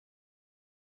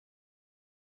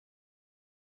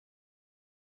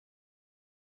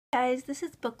Guys, this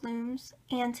is BookLooms,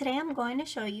 and today I'm going to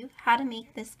show you how to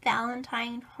make this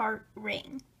Valentine heart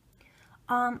ring.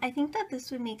 I think that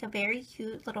this would make a very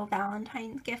cute little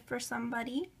Valentine's gift for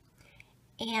somebody.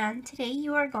 And today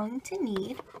you are going to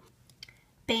need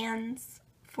bands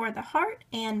for the heart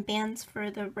and bands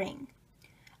for the ring.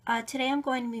 Today I'm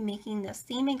going to be making the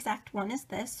same exact one as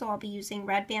this, so I'll be using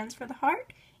red bands for the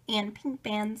heart and pink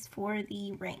bands for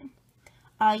the ring.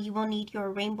 You will need your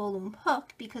rainbow loom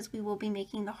hook because we will be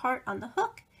making the heart on the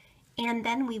hook, and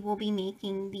then we will be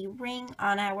making the ring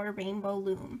on our rainbow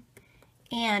loom.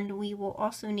 And we will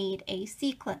also need a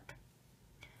C-clip.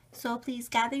 So please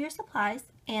gather your supplies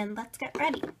and let's get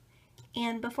ready.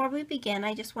 And before we begin,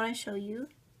 I just want to show you,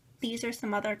 these are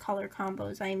some other color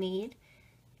combos I made.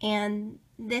 And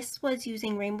this was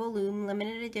using rainbow loom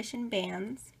limited edition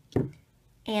bands.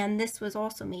 And this was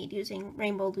also made using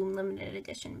rainbow loom limited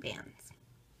edition bands.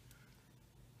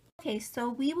 Okay, so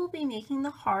we will be making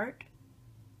the heart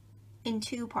in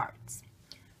two parts.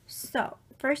 So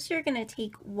first you're going to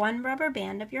take one rubber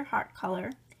band of your heart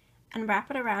color and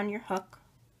wrap it around your hook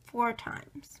 4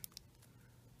 times,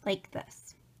 like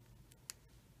this.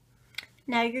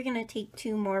 Now you're going to take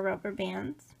 2 more rubber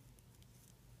bands,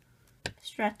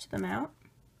 stretch them out,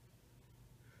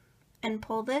 and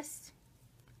pull this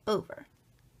over.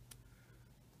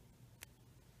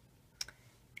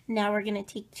 Now we're going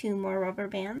to take 2 more rubber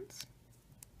bands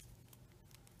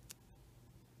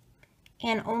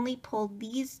and only pull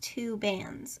these 2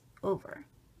 bands over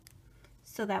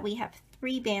so that we have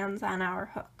 3 bands on our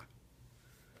hook.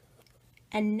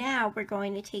 And now we're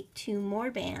going to take 2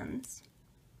 more bands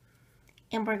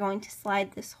and we're going to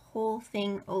slide this whole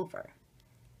thing over.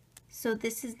 So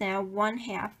this is now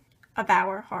 1/2 of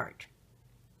our heart.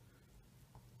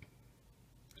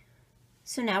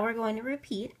 So now we're going to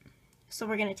repeat. So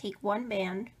we're going to take 1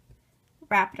 band,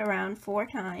 wrap it around 4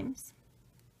 times,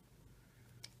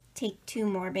 take 2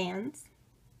 more bands,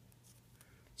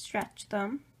 stretch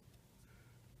them,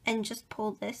 and just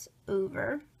pull this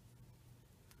over.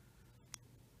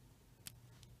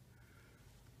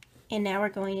 And now we're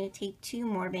going to take 2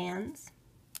 more bands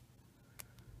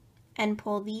and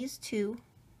pull these 2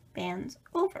 bands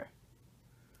over.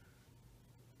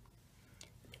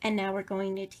 And now we're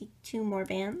going to take 2 more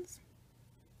bands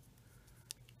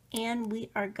and we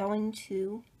are going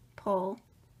to pull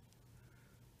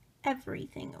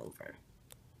everything over.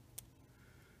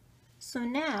 So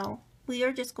now we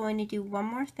are just going to do one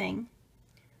more thing.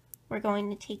 We're going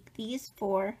to take these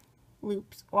 4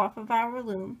 loops off of our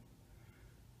loom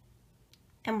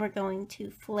and we're going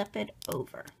to flip it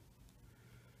over.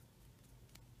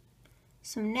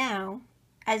 So now,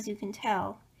 as you can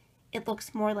tell, it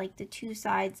looks more like the 2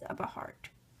 sides of a heart.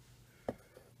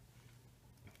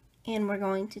 And we're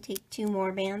going to take 2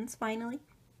 more bands finally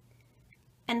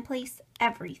and place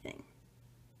everything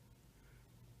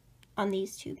on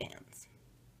these 2 bands.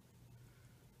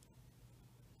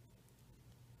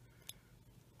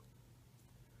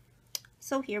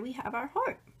 So here we have our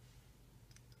heart.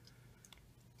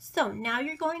 So now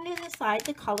you're going to decide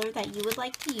the color that you would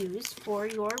like to use for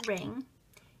your ring,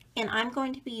 and I'm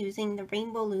going to be using the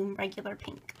rainbow loom regular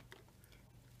pink.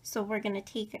 So we're going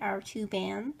to take our 2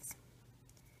 bands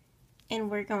and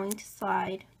we're going to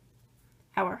slide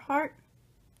our heart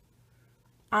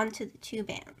onto the 2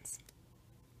 bands.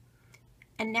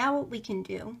 And now what we can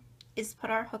do is put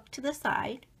our hook to the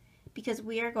side because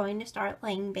we are going to start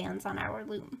laying bands on our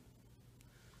loom.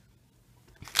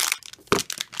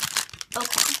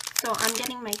 Okay, so I'm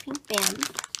getting my pink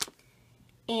bands,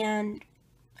 and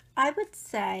I would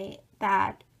say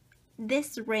that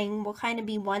this ring will kind of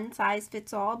be one size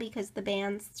fits all because the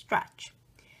bands stretch.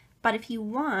 But if you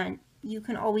want, you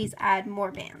can always add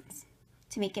more bands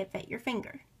to make it fit your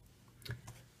finger.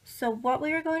 So what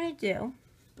we are going to do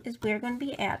is we're going to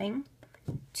be adding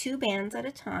 2 bands at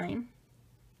a time.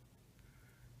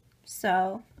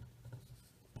 So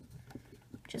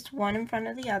just one in front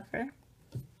of the other.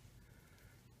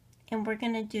 And we're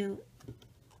going to do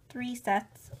 3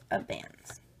 sets of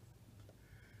bands.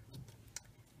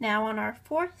 Now on our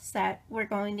 4th set, we're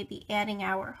going to be adding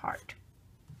our heart.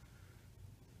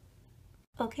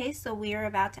 Okay, so we are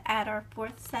about to add our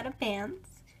 4th set of bands,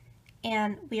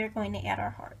 and we are going to add our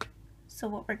heart. So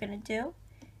what we're going to do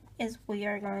is we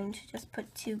are going to just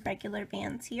put 2 regular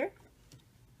bands here.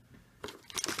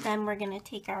 Then we're going to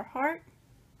take our heart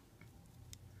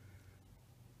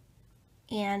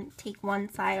and take one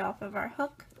side off of our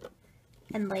hook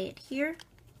and lay it here,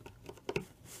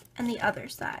 and the other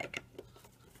side,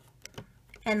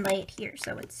 and lay it here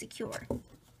so it's secure.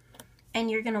 And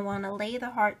you're going to want to lay the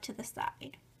heart to the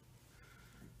side.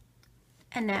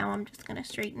 And now I'm just going to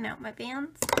straighten out my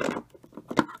bands.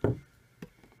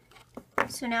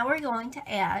 So now we're going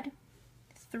to add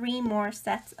 3 more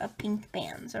sets of pink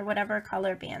bands, or whatever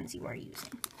color bands you are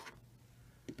using.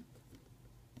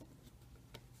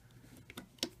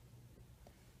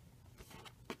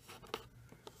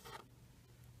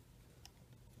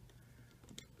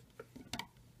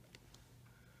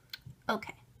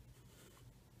 Okay.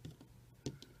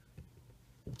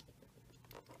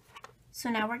 So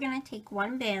now we're going to take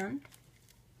one band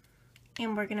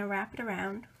and we're going to wrap it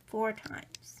around 4 times.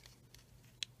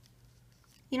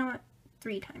 You know what?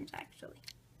 3 times actually.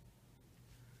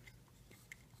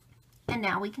 And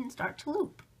now we can start to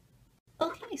loop.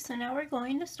 Okay, so now we're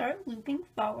going to start looping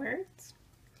forwards.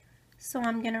 So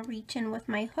I'm going to reach in with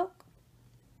my hook,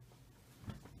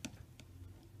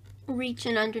 reach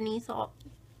in underneath all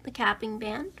the capping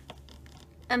band,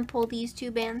 and pull these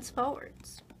 2 bands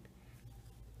forwards.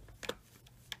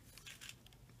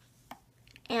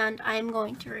 And I'm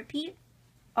going to repeat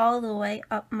all the way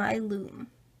up my loom.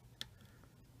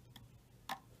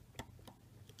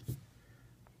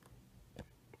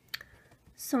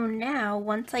 So now,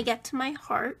 once I get to my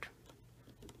heart,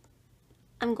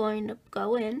 I'm going to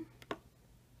go in,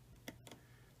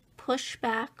 push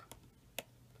back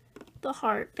the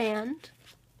heart band,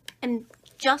 and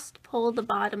just pull the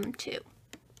bottom 2.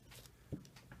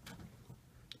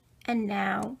 And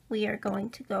now we are going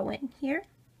to go in here,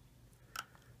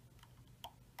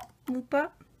 loop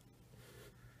up,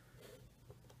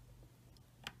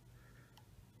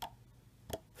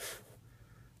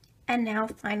 and now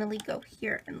finally go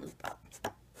here and loop up.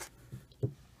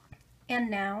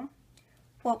 And now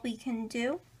what we can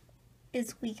do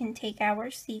is we can take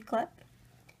our C-clip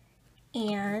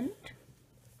and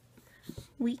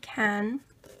we can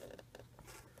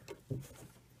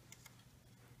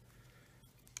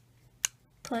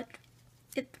put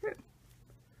it through.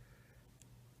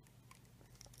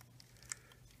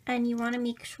 And you want to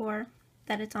make sure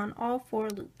that it's on all 4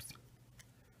 loops.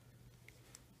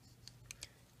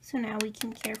 So now we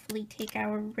can carefully take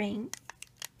our ring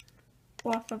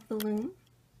off of the loom.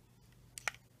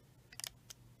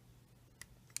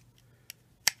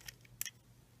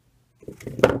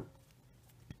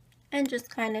 And just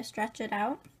kind of stretch it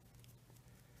out.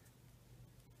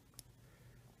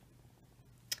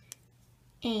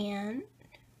 And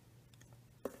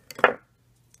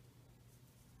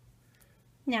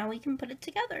now we can put it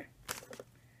together.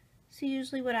 So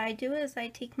usually what I do is I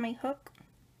take my hook,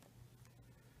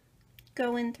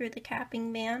 go in through the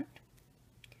capping band,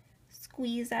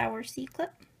 squeeze our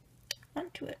C-clip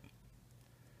onto it.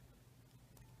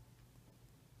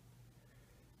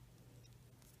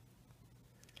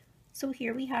 So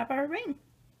here we have our ring.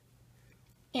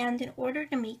 And in order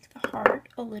to make the heart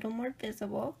a little more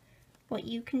visible, what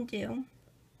you can do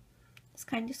is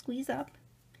kind of squeeze up,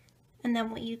 and then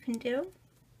what you can do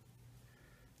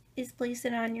is place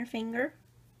it on your finger,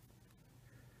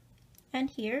 and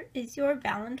here is your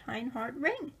Valentine heart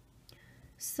ring.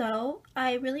 So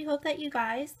I really hope that you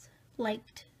guys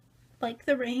liked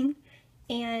the ring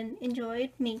and enjoyed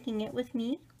making it with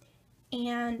me.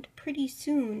 And pretty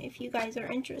soon, if you guys are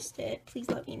interested, please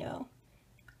let me know.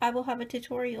 I will have a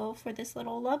tutorial for this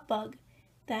little love bug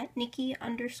that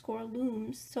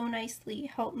Nikki_Looms so nicely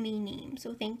helped me name,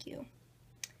 so thank you.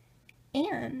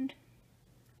 And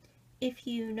if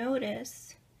you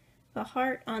notice, the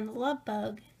heart on the love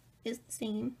bug is the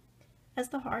same as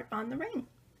the heart on the ring.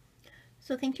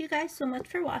 So thank you guys so much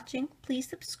for watching. Please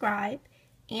subscribe,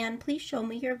 and please show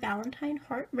me your Valentine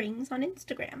heart rings on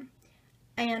Instagram.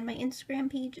 And my Instagram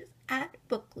page is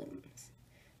 @BookLooms.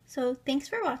 So thanks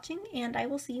for watching, and I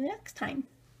will see you next time.